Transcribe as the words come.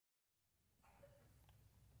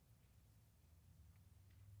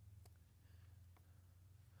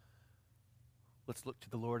Let's look to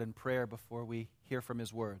the Lord in prayer before we hear from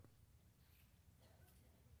His Word.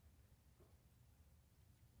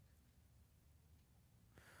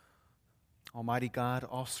 Almighty God,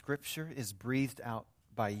 all Scripture is breathed out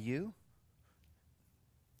by You.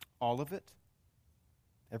 All of it.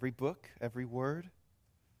 Every book, every word.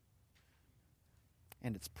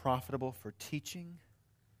 And it's profitable for teaching,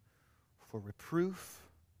 for reproof,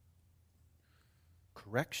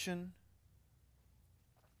 correction,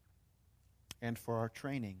 and for our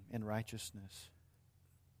training in righteousness,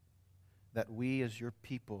 that we as Your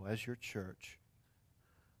people, as Your church,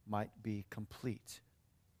 might be complete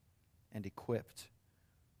and equipped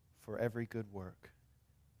for every good work.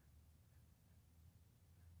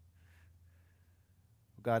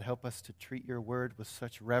 God, help us to treat Your word with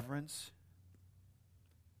such reverence.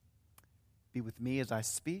 Be with me as I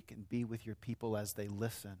speak, and be with Your people as they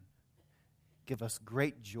listen. Give us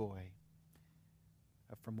great joy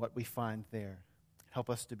from what we find there. Help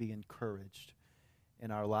us to be encouraged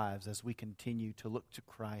in our lives as we continue to look to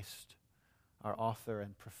Christ, our author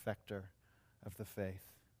and perfecter of the faith.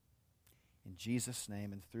 In Jesus'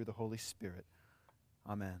 name and through the Holy Spirit,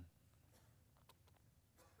 amen.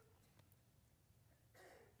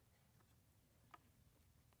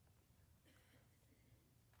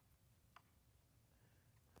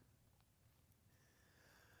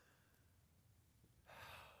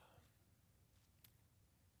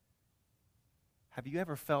 Have you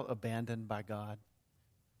ever felt abandoned by God?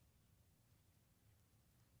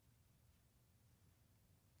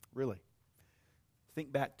 Really?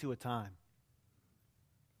 Think back to a time.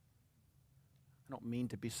 I don't mean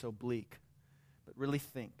to be so bleak, but really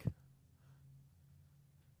think.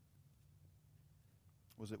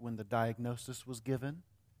 Was it when the diagnosis was given?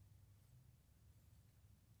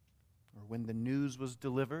 Or when the news was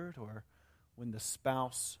delivered? Or when the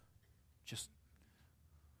spouse just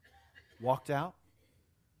walked out?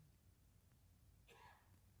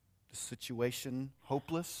 The situation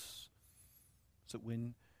hopeless? Was it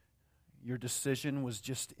when your decision was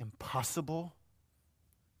just impossible?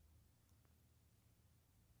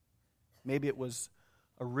 Maybe it was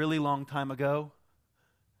a really long time ago.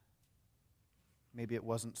 Maybe it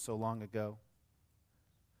wasn't so long ago.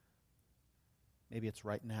 Maybe it's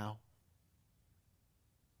right now.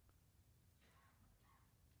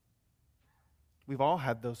 We've all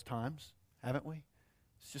had those times, haven't we?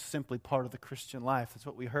 It's just simply part of the Christian life. That's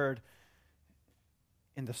what we heard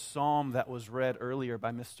in the psalm that was read earlier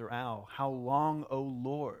by Mr. Al. How long, O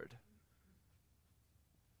Lord?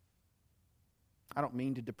 I don't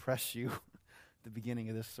mean to depress you at the beginning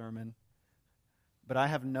of this sermon, but I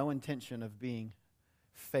have no intention of being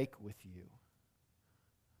fake with you.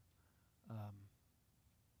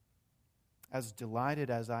 As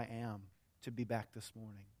delighted as I am to be back this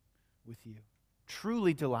morning with you.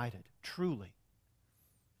 Truly delighted, truly.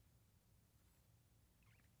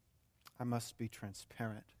 I must be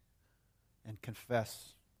transparent and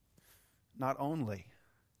confess not only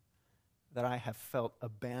that I have felt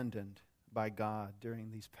abandoned by God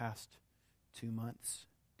during these past 2 months.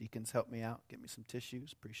 Deacons, help me out. Get me some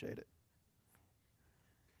tissues. Appreciate it.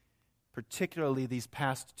 Particularly these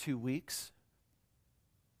past 2 weeks.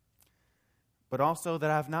 But also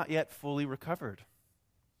that I've not yet fully recovered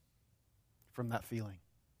from that feeling.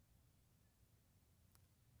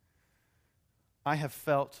 I have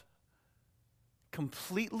felt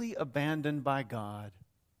completely abandoned by God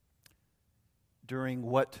during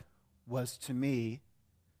what was to me,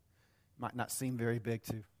 might not seem very big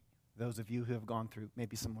to those of you who have gone through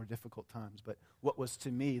maybe some more difficult times, but what was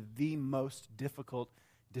to me the most difficult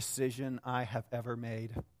decision I have ever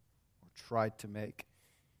made or tried to make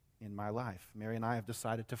in my life. Mary and I have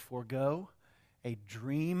decided to forego a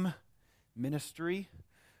dream ministry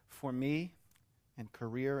for me and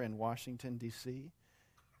career in Washington, D.C.,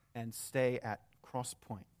 and stay at Cross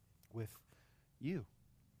Point with you,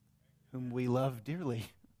 whom we love dearly.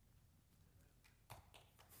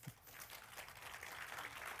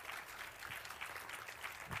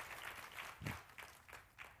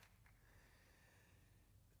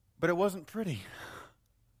 But it wasn't pretty.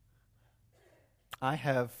 I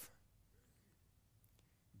have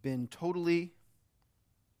been totally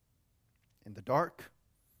in the dark,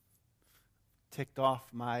 ticked off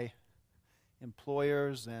my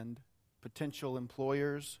employers and potential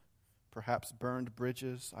employers, perhaps burned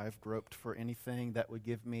bridges. I've groped for anything that would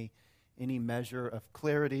give me any measure of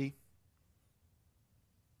clarity.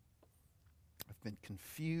 I've been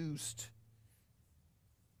confused,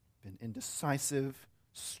 been indecisive,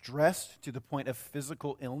 stressed to the point of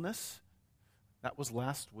physical illness. That was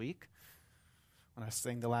last week when I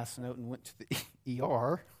sang the last note and went to the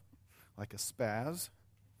ER like a spaz.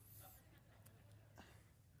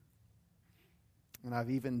 And I've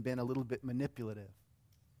even been a little bit manipulative.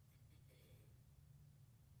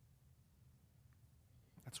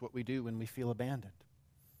 That's what we do when we feel abandoned.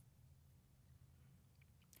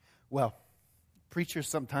 Well, preachers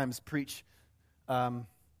sometimes preach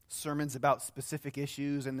sermons about specific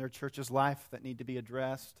issues in their church's life that need to be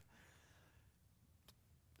addressed.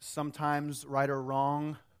 Sometimes, right or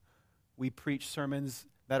wrong, we preach sermons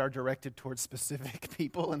that are directed towards specific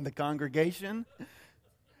people in the congregation.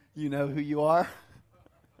 You know who you are.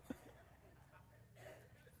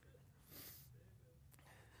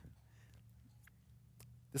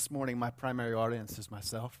 This morning, my primary audience is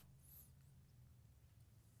myself.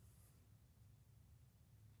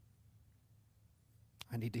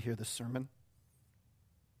 I need to hear the sermon.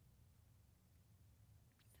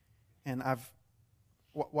 And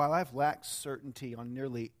while I've lacked certainty on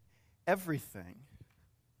nearly everything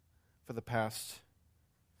for the past,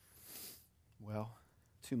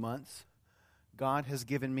 2 months, God has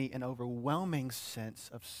given me an overwhelming sense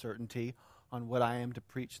of certainty on what I am to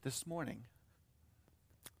preach this morning.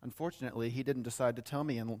 Unfortunately, He didn't decide to tell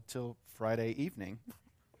me until Friday evening.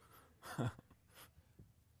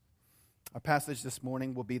 Our passage this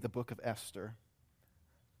morning will be the book of Esther.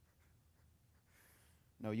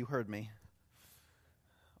 No, you heard me.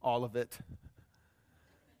 All of it.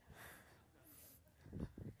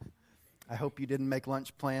 I hope you didn't make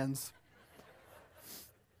lunch plans.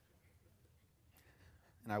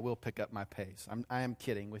 And I will pick up my pace. I am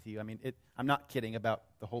kidding with you. I'm not kidding about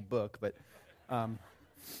the whole book, but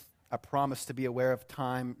I promise to be aware of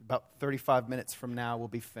time. About 35 minutes from now, we'll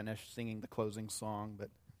be finished singing the closing song. But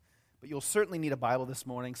you'll certainly need a Bible this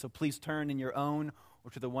morning, so please turn in your own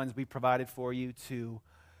or to the ones we provided for you to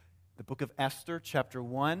the book of Esther, chapter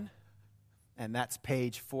 1, and that's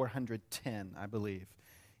page 410, I believe,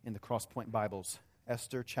 in the Crosspoint Bibles.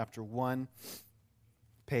 Esther, chapter 1,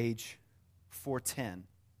 page 410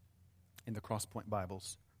 in the Crosspoint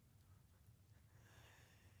Bibles.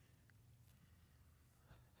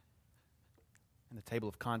 And the table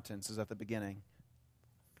of contents is at the beginning.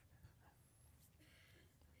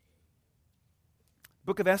 The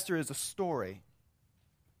book of Esther is a story.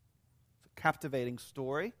 It's a captivating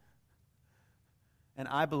story. And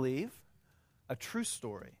I believe a true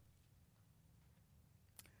story.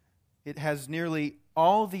 It has nearly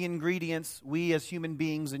all the ingredients we as human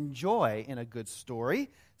beings enjoy in a good story.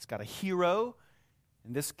 It's got a hero,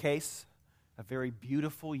 in this case, a very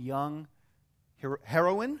beautiful young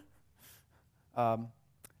heroine.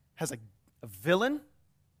 Has a villain,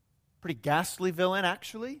 pretty ghastly villain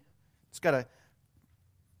actually. It's got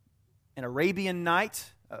an Arabian night,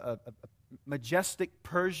 a majestic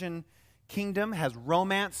Persian kingdom, has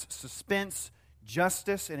romance, suspense,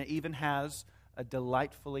 justice, and it even has a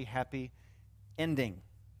delightfully happy ending.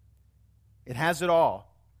 It has it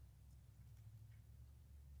all.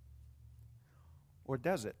 Or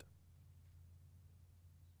does it?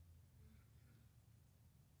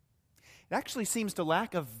 It actually seems to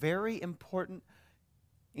lack a very important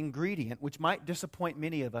ingredient, which might disappoint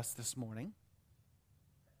many of us this morning.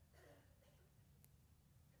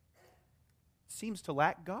 It seems to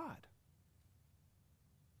lack God.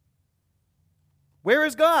 Where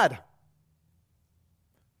is God?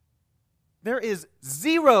 There is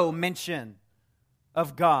zero mention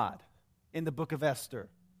of God in the book of Esther.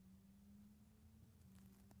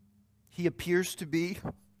 He appears to be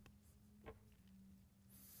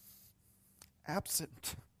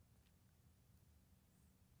absent.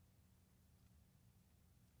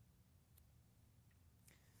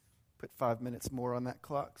 Put 5 minutes more on that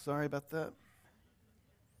clock. Sorry about that.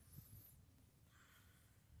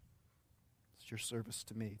 It's your service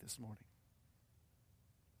to me this morning.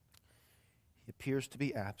 He appears to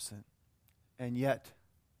be absent, and yet,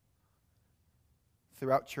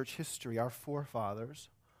 throughout church history, our forefathers,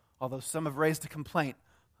 although some have raised a complaint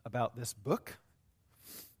about this book,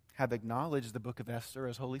 have acknowledged the book of Esther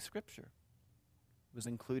as Holy Scripture. It was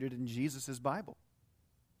included in Jesus' Bible.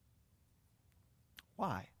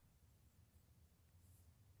 Why?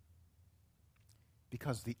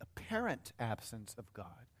 Because the apparent absence of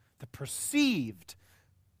God, the perceived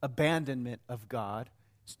abandonment of God,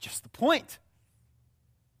 is just the point.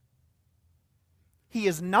 He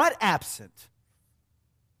is not absent.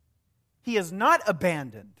 He is not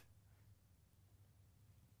abandoned.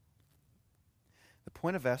 The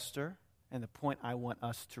point of Esther, and the point I want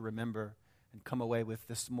us to remember and come away with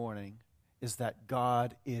this morning, is that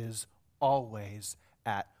God is always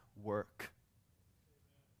at work.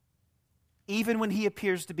 Even when He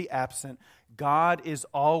appears to be absent, God is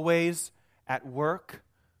always at work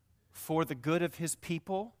for the good of His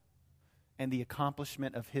people and the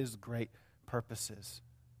accomplishment of His great purposes.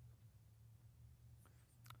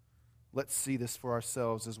 Let's see this for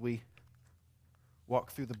ourselves as we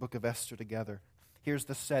walk through the book of Esther together. Here's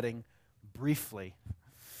the setting briefly.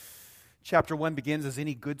 Chapter 1 begins as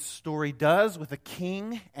any good story does, with a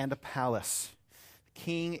king and a palace. The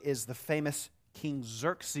king is the famous King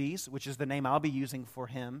Xerxes, which is the name I'll be using for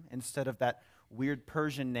him instead of that weird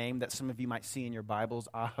Persian name that some of you might see in your Bibles,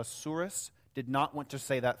 Ahasuerus. Did not want to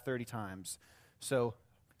say that 30 times. So,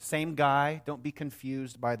 same guy, don't be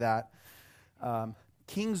confused by that.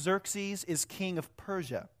 King Xerxes is king of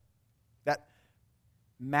Persia, that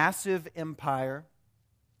massive empire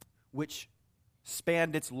which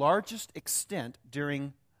spanned its largest extent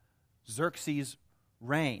during Xerxes'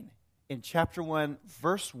 reign. In chapter 1,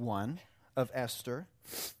 verse 1 of Esther,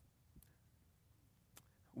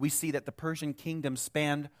 we see that the Persian kingdom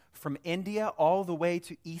spanned from India all the way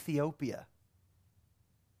to Ethiopia.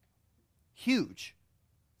 Huge.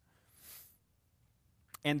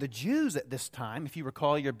 And the Jews at this time, if you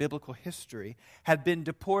recall your biblical history, had been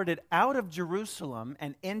deported out of Jerusalem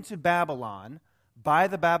and into Babylon by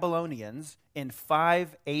the Babylonians in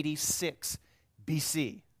 586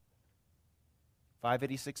 BC.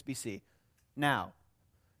 586 BC. Now,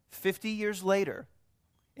 50 years later,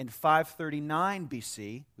 in 539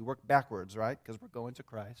 BC, we work backwards, right? Because we're going to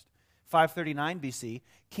Christ. 539 BC,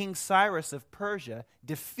 King Cyrus of Persia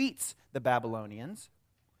defeats the Babylonians,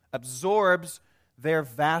 absorbs their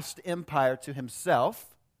vast empire to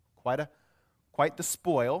himself, quite the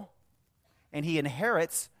spoil, and he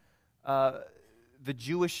inherits the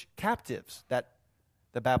Jewish captives that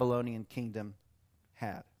the Babylonian kingdom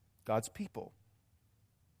had, God's people.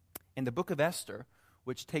 In the book of Esther,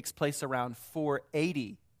 which takes place around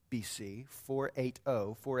 480 BC,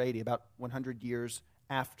 480, about 100 years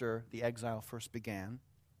after the exile first began,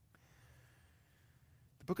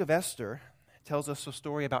 the book of Esther tells us a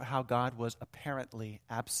story about how God was apparently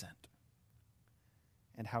absent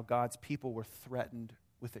and how God's people were threatened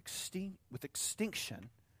with extinction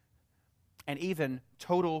and even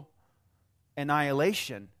total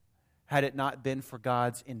annihilation had it not been for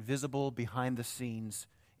God's invisible, behind-the-scenes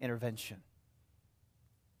intervention.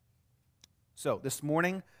 So, this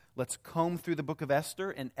morning, let's comb through the book of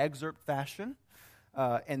Esther in excerpt fashion,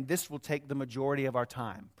 and this will take the majority of our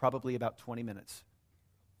time, probably about 20 minutes.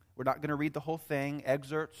 We're not going to read the whole thing,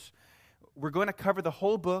 excerpts. We're going to cover the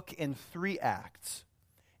whole book in 3 acts,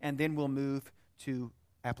 and then we'll move to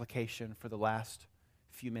application for the last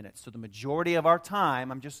few minutes. So the majority of our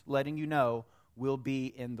time, I'm just letting you know, will be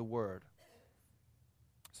in the Word.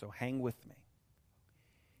 So hang with me.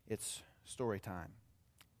 It's story time.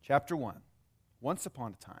 Chapter 1. Once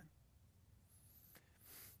upon a time,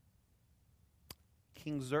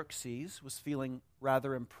 King Xerxes was feeling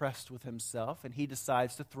rather impressed with himself, and he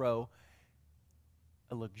decides to throw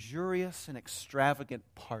a luxurious and extravagant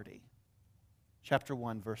party. Chapter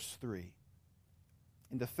 1, verse 3.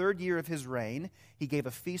 In the 3rd year of his reign, he gave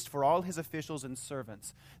a feast for all his officials and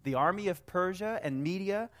servants. The army of Persia and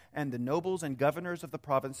Media and the nobles and governors of the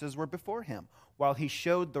provinces were before him, while he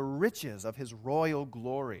showed the riches of his royal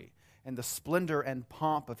glory and the splendor and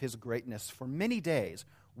pomp of his greatness for many days,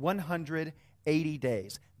 180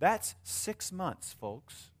 days. That's 6 months,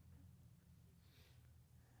 folks.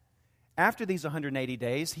 After these 180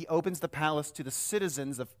 days, he opens the palace to the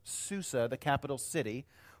citizens of Susa, the capital city,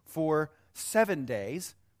 for 7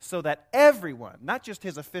 days, so that everyone, not just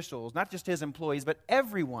his officials, not just his employees, but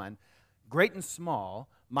everyone, great and small,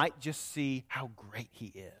 might just see how great he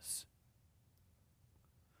is.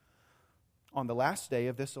 On the last day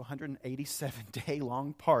of this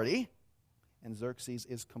 187-day-long party, and Xerxes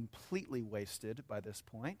is completely wasted by this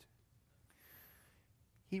point,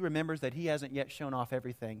 he remembers that he hasn't yet shown off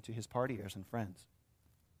everything to his partiers and friends.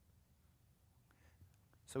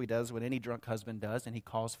 So he does what any drunk husband does, and he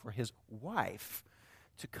calls for his wife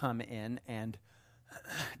to come in and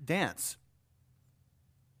dance.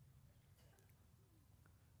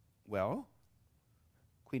 Well,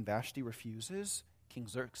 Queen Vashti refuses. King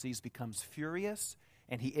Xerxes becomes furious,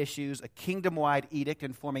 and he issues a kingdom-wide edict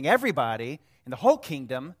informing everybody in the whole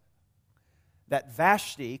kingdom that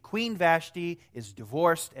Vashti, Queen Vashti, is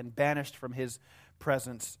divorced and banished from his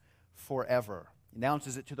presence forever. He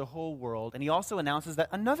announces it to the whole world, and he also announces that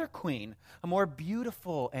another queen, a more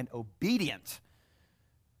beautiful and obedient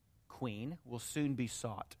queen, will soon be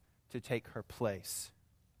sought to take her place.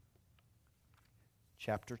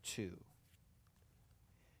 Chapter 2.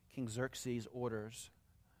 King Xerxes orders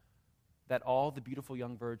that all the beautiful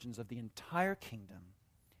young virgins of the entire kingdom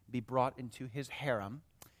be brought into his harem,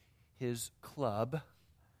 his club,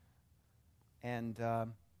 and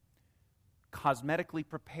cosmetically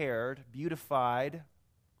prepared, beautified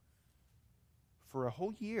for a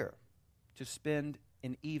whole year to spend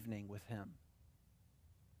an evening with him.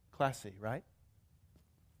 Classy, right?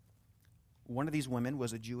 One of these women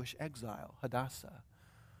was a Jewish exile, Hadassah,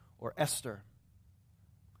 or Esther,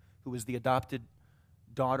 who was the adopted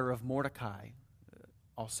daughter of Mordecai,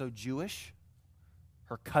 also Jewish,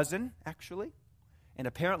 her cousin, actually, and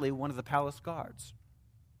apparently one of the palace guards.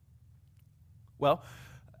 Well,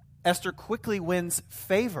 Esther quickly wins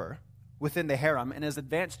favor within the harem and is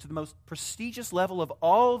advanced to the most prestigious level of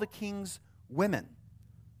all the king's women.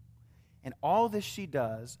 And all this she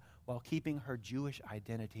does while keeping her Jewish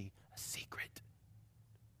identity a secret.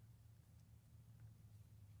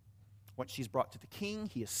 Once she's brought to the king,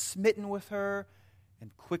 he is smitten with her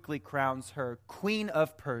and quickly crowns her Queen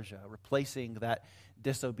of Persia, replacing that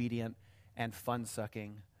disobedient and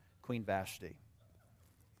fun-sucking Queen Vashti.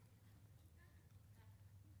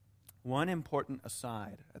 One important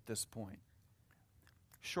aside at this point.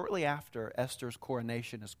 Shortly after Esther's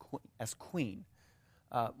coronation as queen,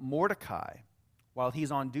 Mordecai, while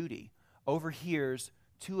he's on duty, overhears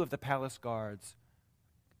two of the palace guards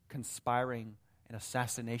conspiring an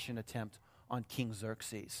assassination attempt on King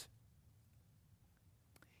Xerxes.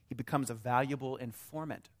 He becomes a valuable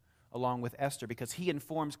informant along with Esther because he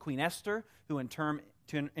informs Queen Esther, who in turn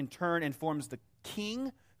informs the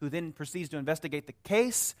king, who then proceeds to investigate the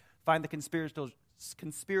case, find the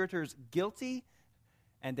conspirators guilty,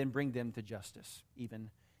 and then bring them to justice,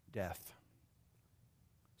 even death.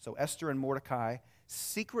 So Esther and Mordecai,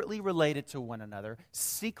 secretly related to one another,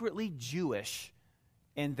 secretly Jewish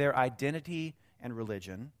in their identity and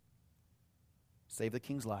religion, save the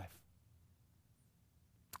king's life,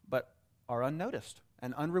 but are unnoticed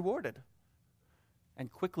and unrewarded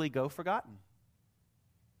and quickly go forgotten.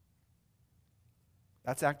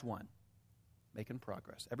 That's Act 1, making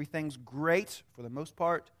progress. Everything's great for the most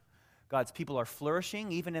part. God's people are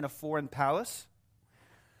flourishing, even in a foreign palace.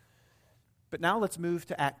 But now let's move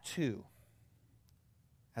to Act 2.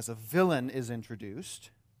 As a villain is introduced,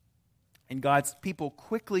 and God's people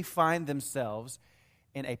quickly find themselves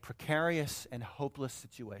in a precarious and hopeless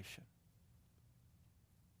situation.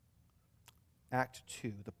 Act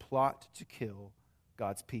 2, the plot to kill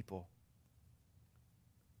God's people.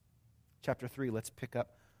 Chapter 3, let's pick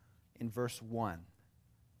up in verse 1.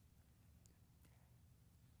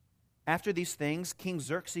 After these things, King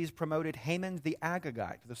Xerxes promoted Haman the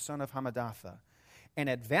Agagite, the son of Hammedatha, and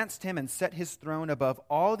advanced him and set his throne above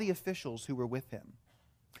all the officials who were with him.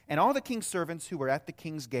 And all the king's servants who were at the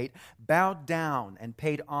king's gate bowed down and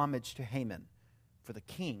paid homage to Haman, for the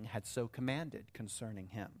king had so commanded concerning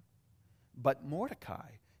him. But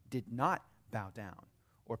Mordecai did not bow down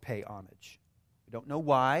or pay homage. We don't know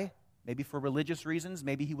why. Maybe for religious reasons.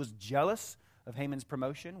 Maybe he was jealous of Haman's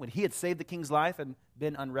promotion when he had saved the king's life and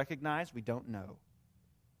been unrecognized. We don't know.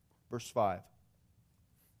 Verse 5.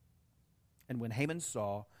 And when Haman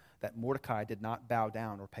saw that Mordecai did not bow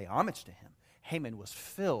down or pay homage to him, Haman was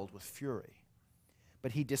filled with fury.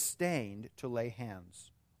 But he disdained to lay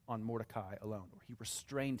hands on Mordecai alone, or he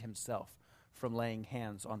restrained himself from laying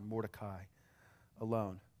hands on Mordecai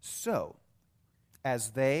alone. So,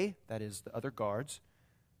 as they, that is the other guards,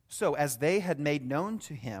 so as they had made known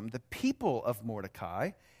to him the people of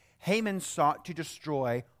Mordecai, Haman sought to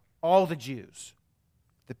destroy all the Jews,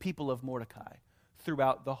 the people of Mordecai,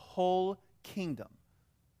 throughout the whole kingdom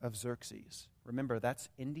of Xerxes. Remember, that's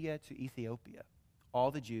India to Ethiopia.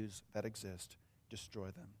 All the Jews that exist,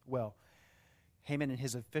 destroy them. Well, Haman and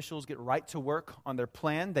his officials get right to work on their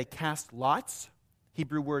plan. They cast lots.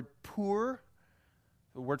 Hebrew word pur,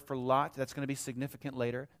 the word for lot, that's going to be significant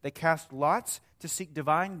later. They cast lots to seek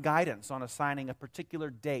divine guidance on assigning a particular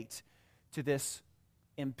date to this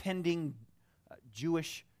impending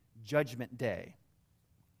Jewish judgment day,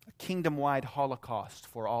 a kingdom-wide Holocaust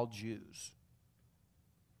for all Jews.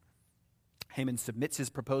 Haman submits his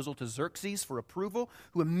proposal to Xerxes for approval,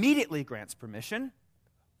 who immediately grants permission.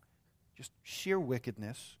 Just sheer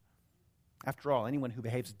wickedness. After all, anyone who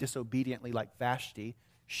behaves disobediently like Vashti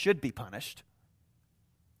should be punished.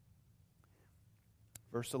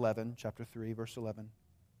 Verse 11, chapter 3, verse 11.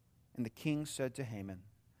 And the king said to Haman,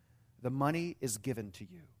 "The money is given to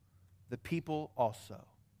you, the people also."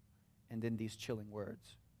 And then these chilling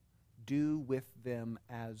words, "Do with them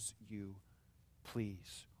as you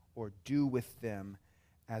please," or "do with them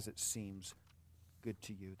as it seems good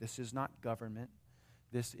to you." This is not government.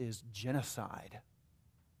 This is genocide.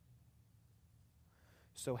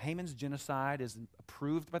 So Haman's genocide is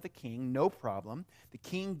approved by the king, no problem. The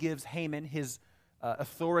king gives Haman his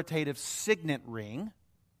authoritative signet ring,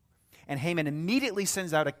 and Haman immediately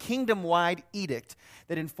sends out a kingdom-wide edict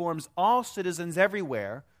that informs all citizens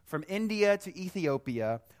everywhere, from India to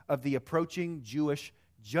Ethiopia, of the approaching Jewish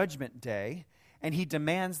judgment day, And he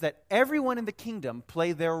demands that everyone in the kingdom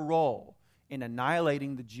play their role in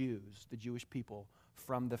annihilating the Jews, the Jewish people,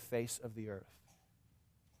 from the face of the earth.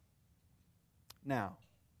 Now,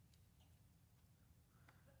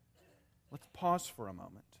 let's pause for a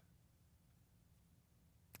moment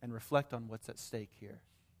and reflect on what's at stake here.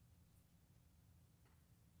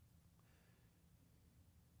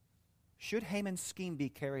 Should Haman's scheme be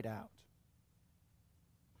carried out,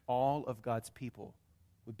 all of God's people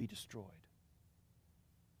would be destroyed.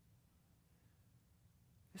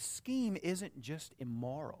 This scheme isn't just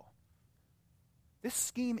immoral. This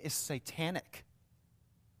scheme is satanic.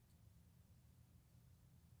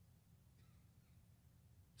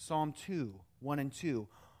 Psalm 2, 1 and 2.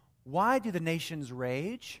 Why do the nations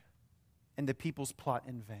rage and the peoples plot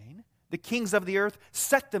in vain? The kings of the earth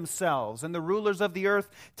set themselves, and the rulers of the earth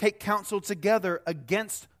take counsel together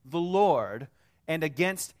against the Lord and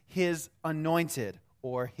against his anointed,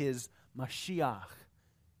 or his Mashiach,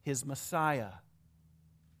 his Messiah.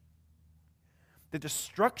 The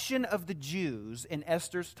destruction of the Jews in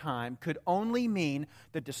Esther's time could only mean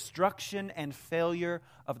the destruction and failure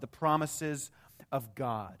of the promises of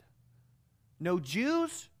God. No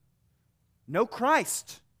Jews, no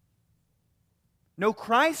Christ. No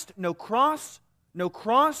Christ, no cross,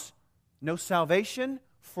 no salvation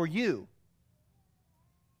for you.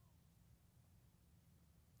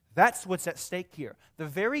 That's what's at stake here. The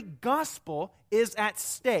very gospel is at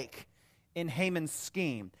stake in Haman's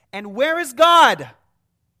scheme. And where is God?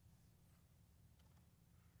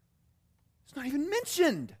 It's not even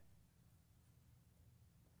mentioned.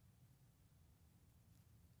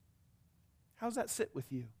 How does that sit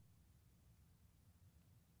with you?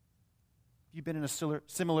 Have you been in a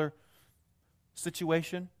similar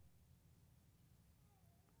situation?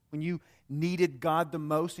 When you needed God the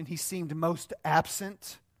most and he seemed most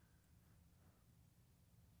absent?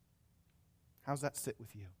 How does that sit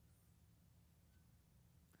with you?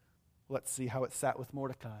 Let's see how it sat with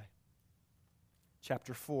Mordecai.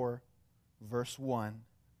 Chapter 4, verse 1.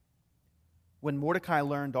 When Mordecai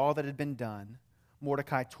learned all that had been done,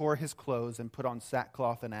 Mordecai tore his clothes and put on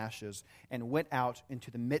sackcloth and ashes and went out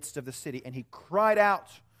into the midst of the city, and he cried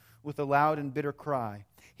out with a loud and bitter cry.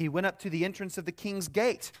 He went up to the entrance of the king's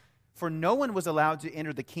gate, for no one was allowed to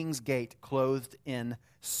enter the king's gate clothed in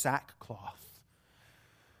sackcloth.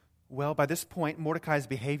 Well, by this point, Mordecai's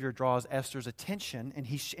behavior draws Esther's attention, and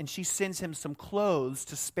she sends him some clothes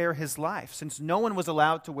to spare his life, since no one was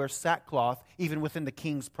allowed to wear sackcloth even within the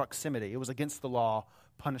king's proximity. It was against the law,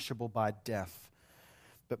 punishable by death.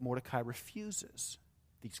 But Mordecai refuses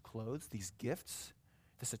these clothes, these gifts,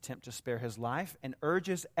 this attempt to spare his life, and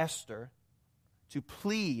urges Esther to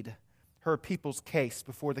plead her people's case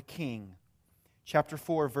before the king. Chapter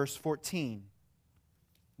 4, verse 14.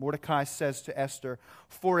 Mordecai says to Esther,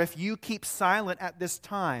 "For if you keep silent at this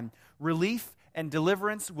time, relief and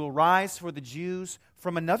deliverance will rise for the Jews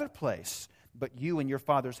from another place, but you and your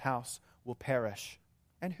father's house will perish.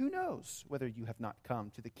 And who knows whether you have not come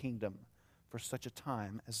to the kingdom for such a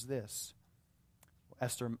time as this?"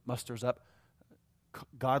 Esther musters up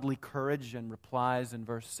godly courage and replies in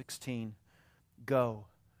verse 16, "Go,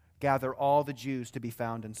 gather all the Jews to be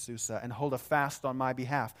found in Susa, and hold a fast on my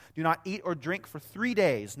behalf. Do not eat or drink for 3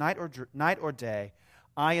 days, night or day.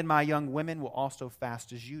 I and my young women will also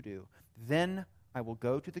fast as you do. Then I will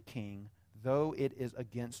go to the king, though it is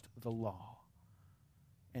against the law.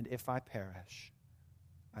 And if I perish,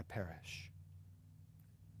 I perish."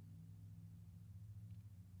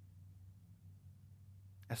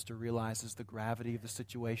 Esther realizes the gravity of the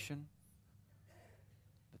situation,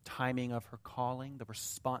 the timing of her calling, the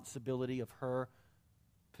responsibility of her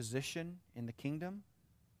position in the kingdom,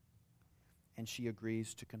 and she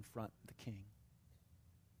agrees to confront the king.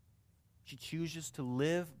 She chooses to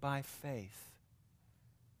live by faith,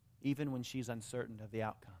 even when she's uncertain of the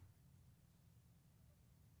outcome.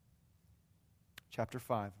 Chapter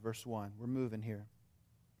 5, verse 1. We're moving here.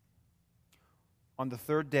 On the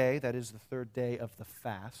third day, that is the third day of the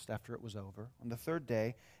fast, after it was over, on the third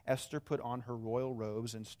day, Esther put on her royal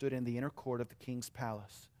robes and stood in the inner court of the king's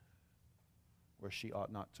palace, where she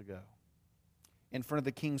ought not to go, in front of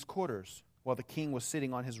the king's quarters, while the king was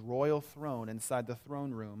sitting on his royal throne inside the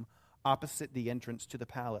throne room, opposite the entrance to the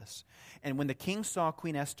palace. And when the king saw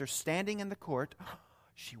Queen Esther standing in the court,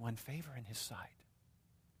 she won favor in his sight.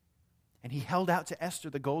 And he held out to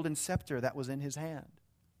Esther the golden scepter that was in his hand.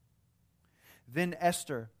 Then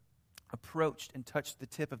Esther approached and touched the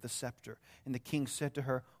tip of the scepter. And the king said to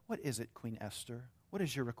her, "What is it, Queen Esther? What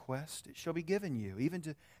is your request? It shall be given you, even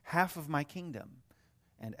to half of my kingdom."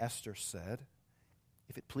 And Esther said,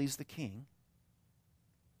 "If it please the king,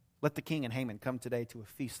 Let the king and Haman come today to a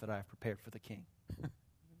feast that I have prepared for the king.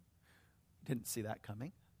 Didn't see that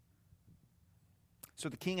coming. So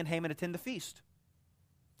the king and Haman attend the feast.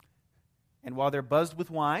 And while they're buzzed with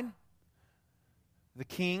wine, the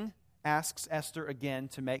king asks Esther again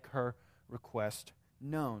to make her request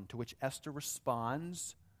known, to which Esther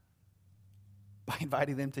responds by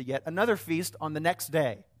inviting them to yet another feast on the next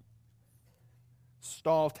day.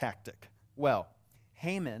 Stall tactic. Well,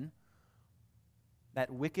 Haman, that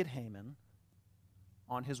wicked Haman,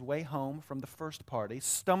 on his way home from the first party,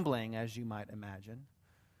 stumbling, as you might imagine,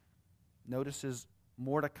 notices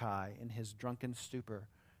Mordecai in his drunken stupor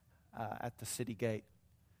at the city gate.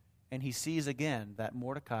 And he sees again that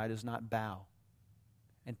Mordecai does not bow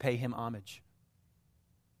and pay him homage.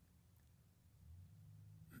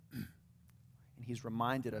 And he's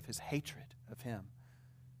reminded of his hatred of him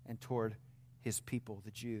and toward his people,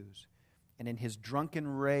 the Jews. And in his drunken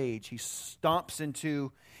rage, he stomps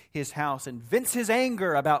into his house and vents his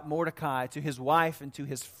anger about Mordecai to his wife and to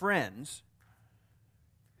his friends,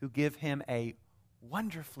 who give him a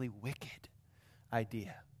wonderfully wicked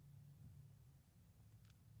idea.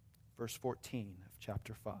 Verse 14 of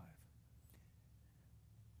chapter 5.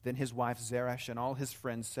 Then his wife Zeresh and all his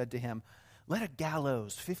friends said to him, "Let a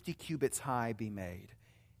gallows 50 cubits high be made,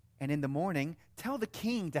 and in the morning tell the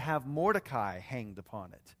king to have Mordecai hanged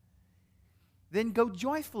upon it. Then go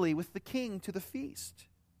joyfully with the king to the feast."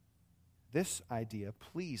 This idea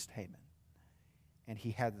pleased Haman, and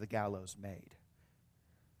he had the gallows made.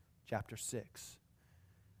 Chapter 6.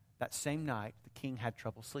 That same night, the king had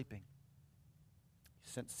trouble sleeping. You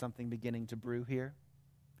sense something beginning to brew here?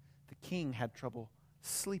 The king had trouble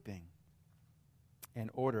sleeping and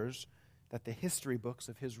orders that the history books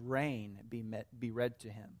of his reign be read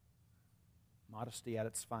to him. Modesty at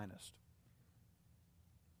its finest.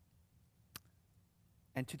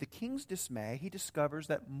 And to the king's dismay, he discovers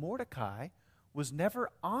that Mordecai was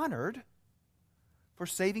never honored for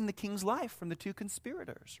saving the king's life from the two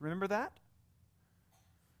conspirators. Remember that?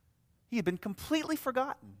 He had been completely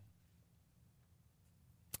forgotten.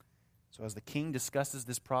 So as the king discusses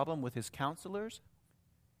this problem with his counselors,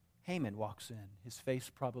 Haman walks in, his face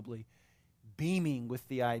probably beaming with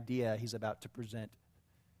the idea he's about to present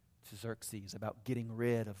to Xerxes about getting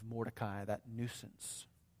rid of Mordecai, that nuisance.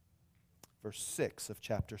 Verse 6 of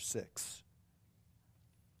chapter 6.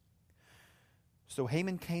 So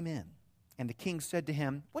Haman came in, and the king said to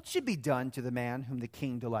him, "What should be done to the man whom the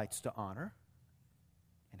king delights to honor?"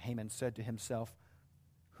 And Haman said to himself,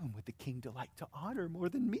 "Whom would the king delight to honor more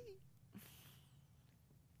than me?"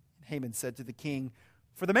 And Haman said to the king,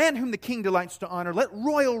 "For the man whom the king delights to honor, let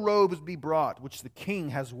royal robes be brought, which the king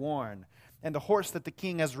has worn, and the horse that the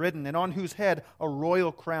king has ridden, and on whose head a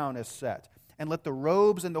royal crown is set. And let the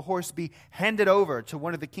robes and the horse be handed over to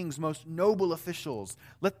one of the king's most noble officials.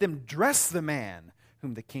 Let them dress the man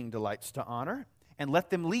whom the king delights to honor, and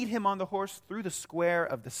let them lead him on the horse through the square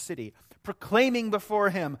of the city, proclaiming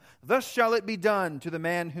before him, 'Thus shall it be done to the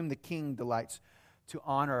man whom the king delights to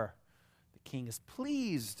honor.'" The king is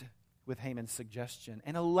pleased with Haman's suggestion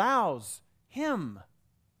and allows him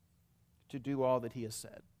to do all that he has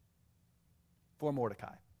said for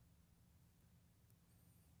Mordecai.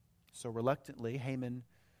 So reluctantly, Haman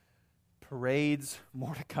parades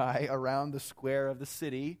Mordecai around the square of the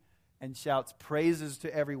city and shouts praises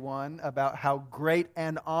to everyone about how great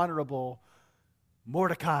and honorable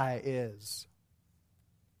Mordecai is.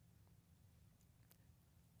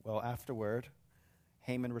 Well, afterward,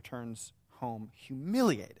 Haman returns home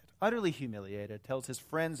humiliated, utterly humiliated, tells his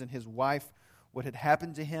friends and his wife what had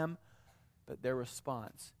happened to him, but their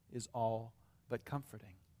response is all but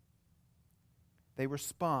comforting. They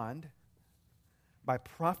respond by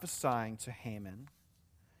prophesying to Haman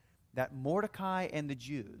that Mordecai and the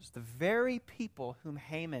Jews, the very people whom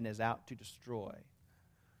Haman is out to destroy,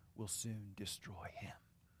 will soon destroy him.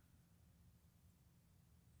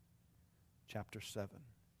 Chapter 7.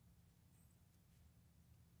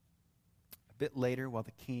 A bit later, while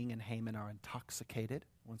the king and Haman are intoxicated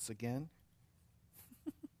once again,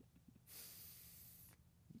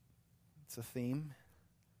 it's a theme.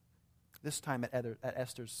 This time at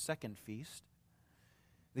Esther's second feast,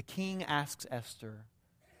 the king asks Esther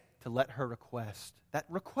to let her request,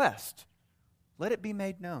 let it be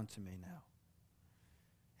made known to me now.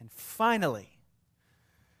 And finally,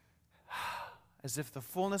 as if the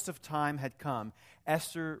fullness of time had come,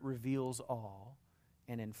 Esther reveals all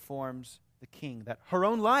and informs the king that her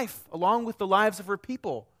own life, along with the lives of her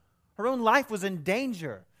people, her own life was in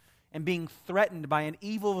danger and being threatened by an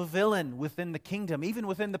evil villain within the kingdom, even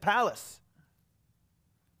within the palace.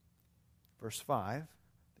 Verse 5,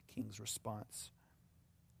 the king's response.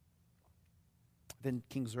 Then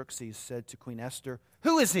King Xerxes said to Queen Esther,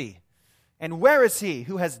 "Who is he? And where is he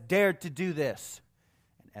who has dared to do this?"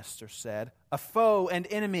 And Esther said, "A foe and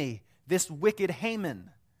enemy, this wicked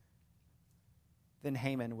Haman." Then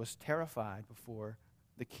Haman was terrified before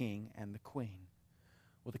the king and the queen.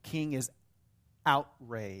 Well, the king is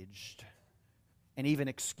outraged and even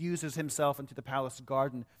excuses himself into the palace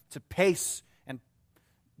garden to pace and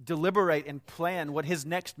deliberate and plan what his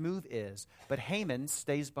next move is. But Haman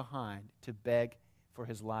stays behind to beg for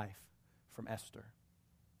his life from Esther.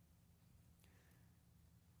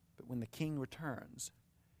 But when the king returns,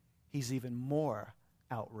 he's even more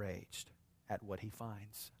outraged at what he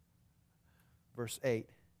finds. Verse 8,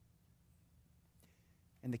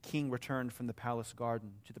 "And the king returned from the palace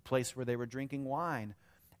garden to the place where they were drinking wine,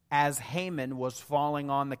 as Haman was falling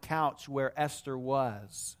on the couch where Esther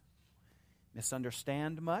was."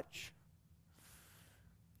 Misunderstand much?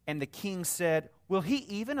 "And the king said, 'Will he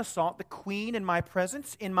even assault the queen in my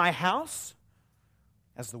presence, in my house?'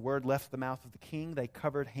 As the word left the mouth of the king, they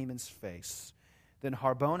covered Haman's face. Then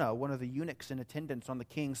Harbona, one of the eunuchs in attendance on the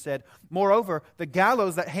king, said, 'Moreover, the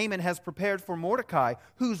gallows that Haman has prepared for Mordecai,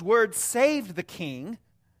 whose word saved the king,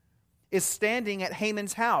 is standing at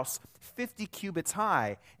Haman's house, 50 cubits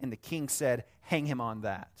high.' And the king said, 'Hang him on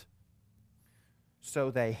that.'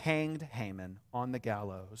 So they hanged Haman on the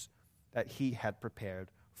gallows that he had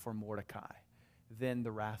prepared for Mordecai. Then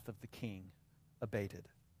the wrath of the king abated."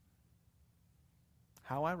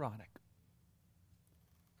 How ironic.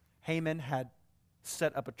 Haman had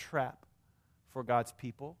set up a trap for God's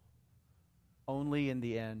people, only in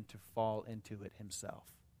the end to fall into it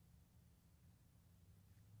himself.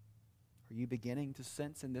 Are you beginning to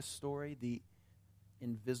sense in this story the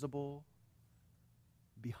invisible,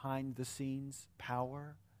 behind-the-scenes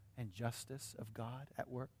power and justice of God at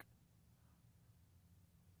work?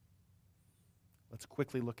 Let's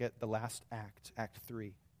quickly look at the last act, Act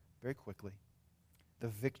 3, very quickly. The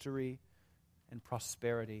victory and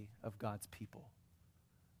prosperity of God's people.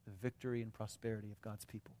 The victory and prosperity of God's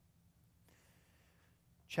people.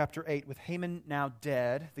 Chapter 8, with Haman now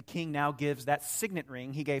dead, the king now gives that signet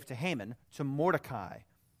ring he gave to Haman to Mordecai.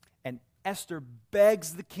 And Esther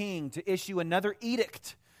begs the king to issue another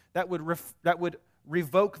edict that would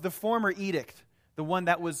revoke the former edict, the one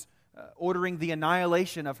that was ordering the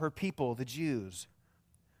annihilation of her people, the Jews.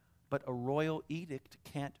 But a royal edict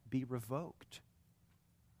can't be revoked.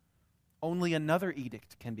 Only another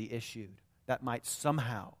edict can be issued that might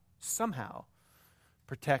somehow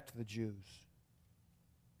protect the Jews.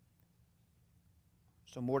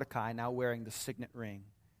 So Mordecai, now wearing the signet ring,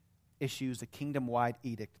 issues a kingdom-wide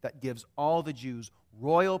edict that gives all the Jews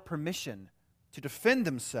royal permission to defend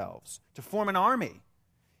themselves, to form an army,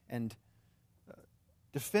 and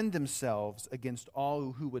defend themselves against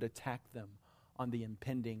all who would attack them on the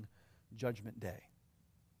impending judgment day.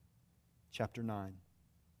 Chapter 9.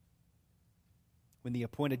 When the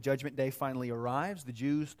appointed judgment day finally arrives, the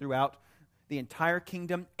Jews throughout the entire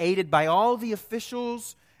kingdom, aided by all the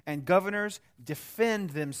officials and governors,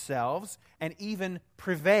 defend themselves and even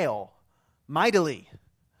prevail mightily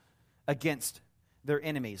against their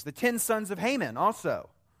enemies. The 10 sons of Haman also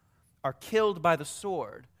are killed by the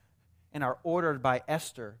sword and are ordered by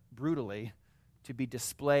Esther brutally to be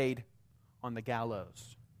displayed on the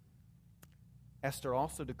gallows. Esther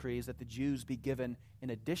also decrees that the Jews be given an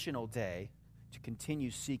additional day to continue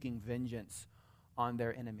seeking vengeance on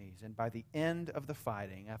their enemies. And by the end of the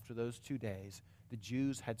fighting, after those 2 days, the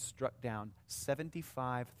Jews had struck down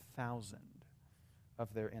 75,000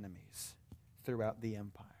 of their enemies throughout the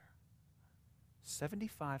empire.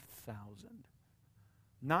 75,000.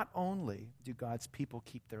 Not only do God's people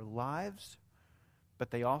keep their lives,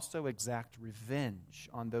 but they also exact revenge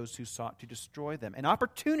on those who sought to destroy them. An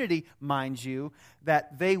opportunity, mind you,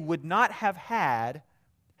 that they would not have had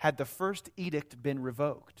the first edict been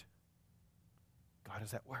revoked. God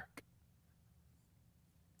is at work.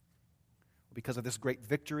 Because of this great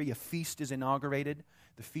victory, a feast is inaugurated,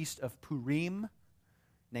 the Feast of Purim,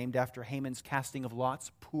 named after Haman's casting of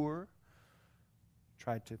lots. Pur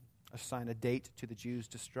tried to assign a date to the Jews'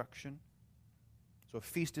 destruction. So a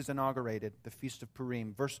feast is inaugurated, the Feast of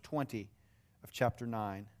Purim. Verse 20 of chapter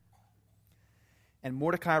 9. And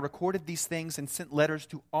Mordecai recorded these things and sent letters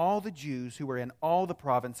to all the Jews who were in all the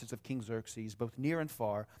provinces of King Xerxes, both near and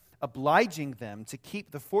far, obliging them to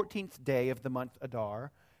keep the 14th day of the month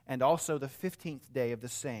Adar, and also the 15th day of the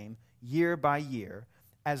same, year by year,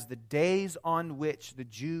 as the days on which the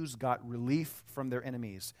Jews got relief from their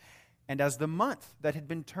enemies, and as the month that had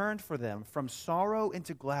been turned for them from sorrow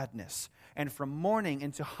into gladness, and from mourning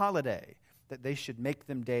into holiday, that they should make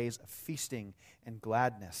them days of feasting and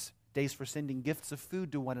gladness, days for sending gifts of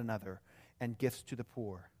food to one another, and gifts to the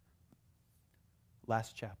poor.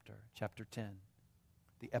 Last chapter, chapter 10,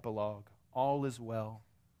 the epilogue. All is well.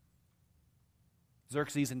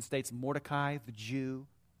 Xerxes instates Mordecai, the Jew,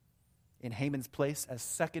 in Haman's place as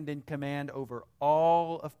second in command over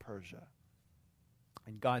all of Persia.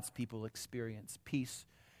 And God's people experience peace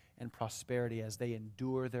and prosperity as they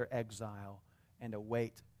endure their exile and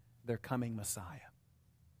await their coming Messiah.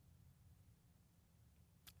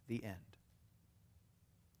 The end.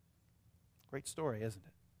 Great story, isn't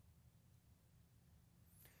it?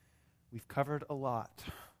 We've covered a lot.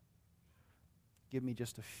 Give me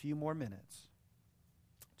just a few more minutes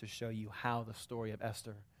to show you how the story of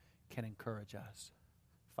Esther can encourage us.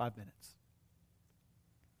 5 minutes.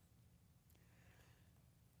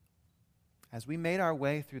 As we made our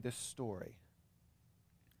way through this story,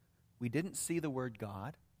 we didn't see the word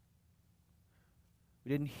God.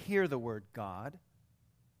 We didn't hear the word God.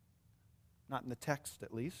 Not in the text,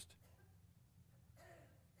 at least.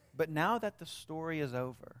 But now that the story is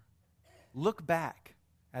over, look back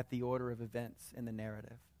at the order of events in the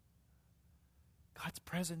narrative. God's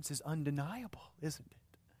presence is undeniable, isn't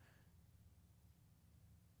it?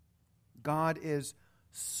 God is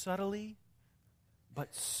subtly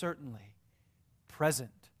but certainly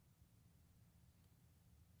present.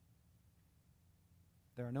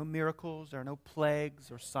 There are no miracles, there are no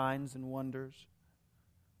plagues or signs and wonders,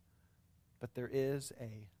 but there is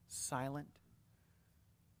a silent,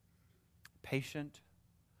 patient,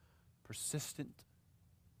 persistent,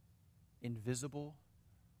 invisible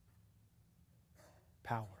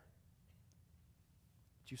power.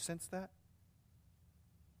 Did you sense that?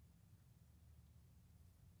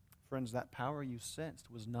 Friends, that power you sensed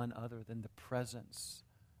was none other than the presence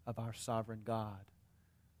of our sovereign God,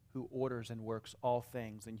 who orders and works all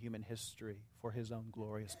things in human history for his own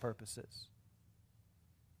glorious purposes.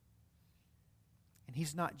 And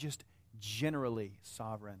he's not just generally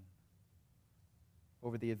sovereign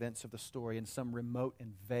over the events of the story in some remote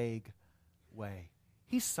and vague way.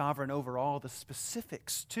 He's sovereign over all the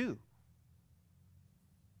specifics too.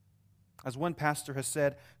 As one pastor has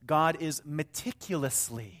said, God is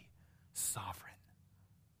meticulously sovereign.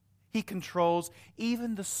 He controls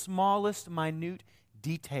even the smallest minute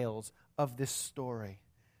details of this story.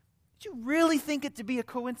 Did you really think it to be a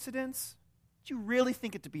coincidence? Did you really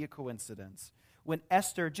think it to be a coincidence when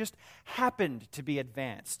Esther just happened to be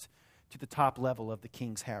advanced to the top level of the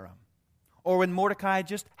king's harem? Or when Mordecai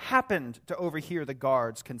just happened to overhear the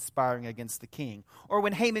guards conspiring against the king? Or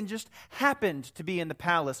when Haman just happened to be in the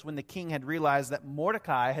palace when the king had realized that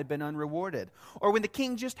Mordecai had been unrewarded? Or when the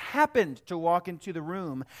king just happened to walk into the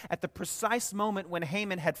room at the precise moment when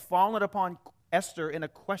Haman had fallen upon Esther in a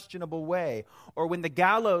questionable way? Or when the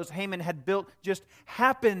gallows Haman had built just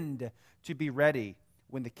happened to be ready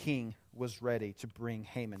when the king was ready to bring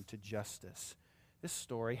Haman to justice? This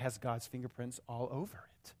story has God's fingerprints all over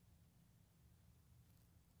it.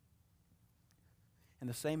 And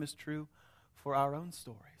the same is true for our own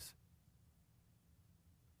stories.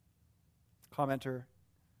 Commentator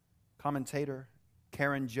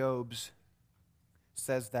Karen Jobes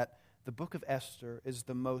says that the book of Esther is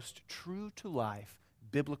the most true-to-life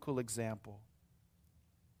biblical example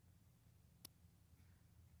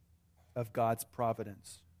of God's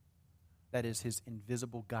providence. That is, his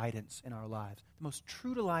invisible guidance in our lives. The most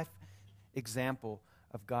true-to-life example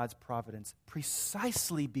of God's providence,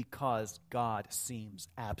 precisely because God seems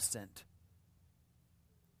absent.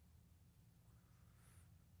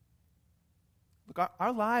 Look,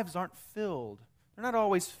 our lives aren't filled. They're not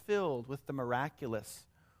always filled with the miraculous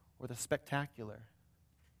or the spectacular.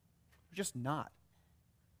 They're just not.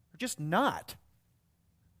 They're just not.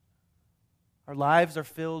 Our lives are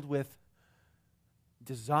filled with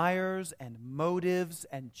desires and motives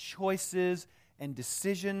and choices and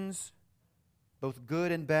decisions, both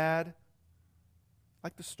good and bad,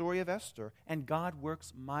 like the story of Esther. And God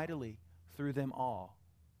works mightily through them all.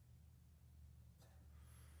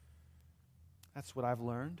 That's what I've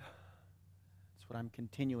learned. That's what I'm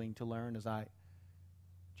continuing to learn as I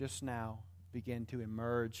just now begin to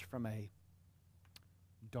emerge from a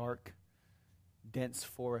dark, dense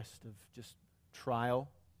forest of just trial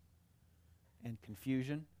and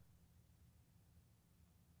confusion.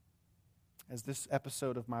 As this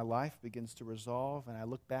episode of my life begins to resolve and I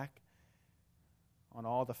look back on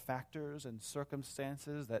all the factors and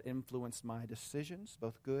circumstances that influenced my decisions,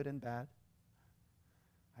 both good and bad,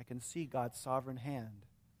 I can see God's sovereign hand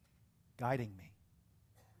guiding me.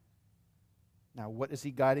 Now, what is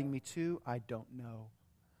he guiding me to? I don't know.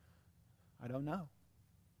 I don't know.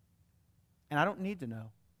 And I don't need to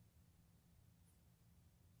know.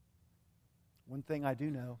 One thing I do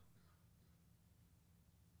know,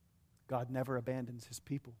 God never abandons his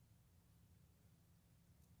people.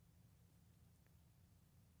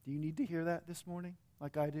 Do you need to hear that this morning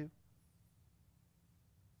like I do?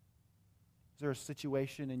 Is there a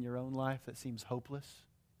situation in your own life that seems hopeless?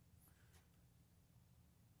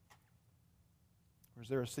 Or is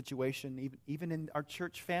there a situation even in our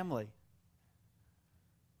church family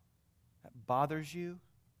that bothers you,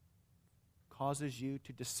 causes you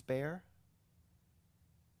to despair?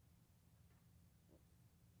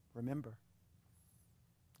 Remember,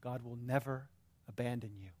 God will never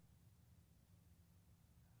abandon you.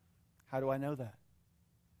 How do I know that?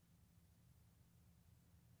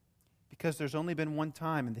 Because there's only been one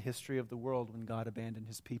time in the history of the world when God abandoned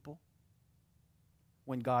his people,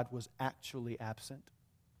 when God was actually absent.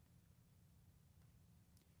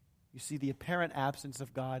 You see, the apparent absence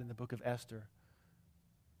of God in the book of Esther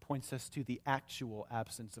points us to the actual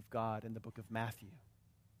absence of God in the book of Matthew.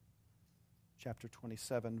 Chapter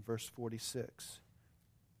 27, verse 46.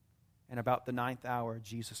 And about the 9th hour,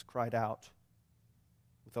 Jesus cried out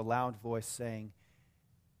with a loud voice, saying,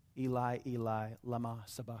 Eli, Eli, lama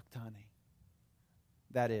sabachthani.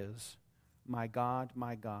 That is, my God,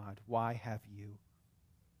 why have you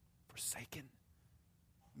forsaken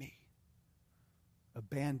me?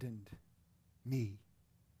 Abandoned me.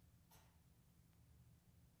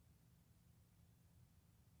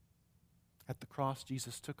 At the cross,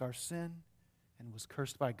 Jesus took our sin and was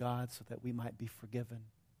cursed by God so that we might be forgiven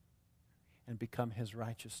and become his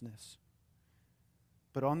righteousness.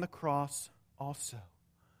 But on the cross also,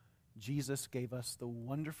 Jesus gave us the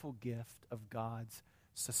wonderful gift of God's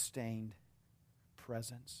sustained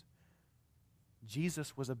presence.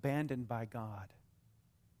 Jesus was abandoned by God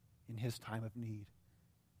in his time of need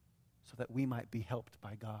so that we might be helped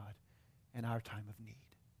by God in our time of need.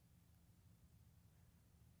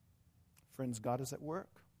 Friends, God is at work.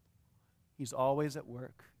 He's always at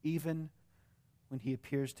work, even when he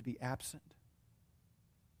appears to be absent.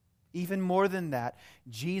 Even more than that,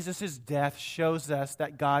 Jesus' death shows us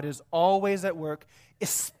that God is always at work,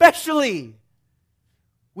 especially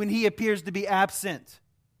when he appears to be absent.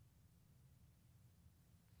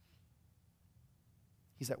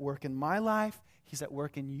 He's at work in my life, he's at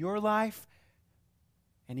work in your life,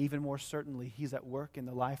 and even more certainly, he's at work in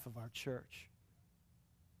the life of our church.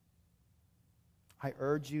 I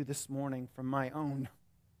urge you this morning from my own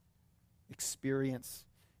experience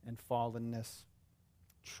and fallenness,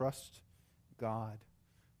 trust God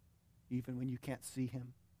even when you can't see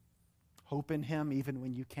him. Hope in him even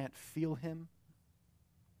when you can't feel him.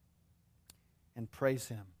 And praise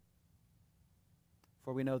him.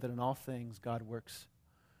 For we know that in all things God works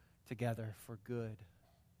together for good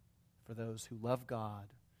for those who love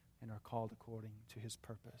God and are called according to his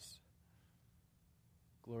purpose.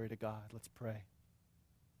 Glory to God. Let's pray.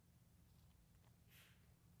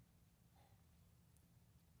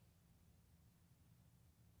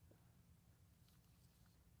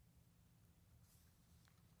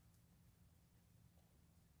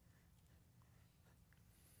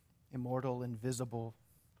 Immortal, invisible,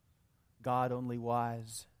 God only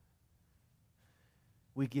wise,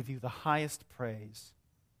 we give you the highest praise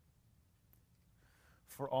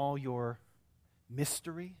for all your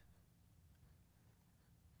mystery.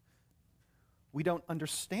 We don't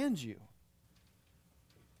understand you.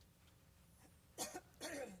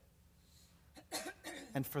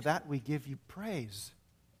 And for that we give you praise.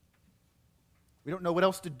 We don't know what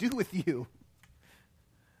else to do with you.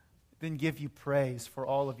 Then give you praise for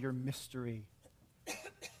all of your mystery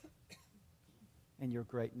and your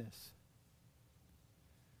greatness.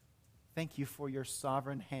 Thank you for your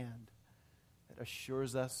sovereign hand that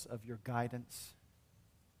assures us of your guidance.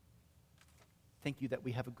 Thank you that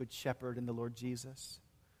we have a good shepherd in the Lord Jesus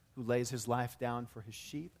who lays his life down for his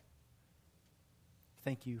sheep.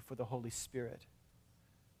 Thank you for the Holy Spirit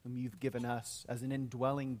whom you've given us as an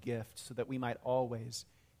indwelling gift so that we might always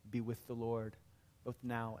be with the Lord, both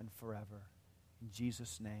now and forever. In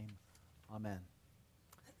Jesus' name, amen.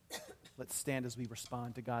 Let's stand as we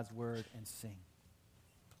respond to God's word and sing.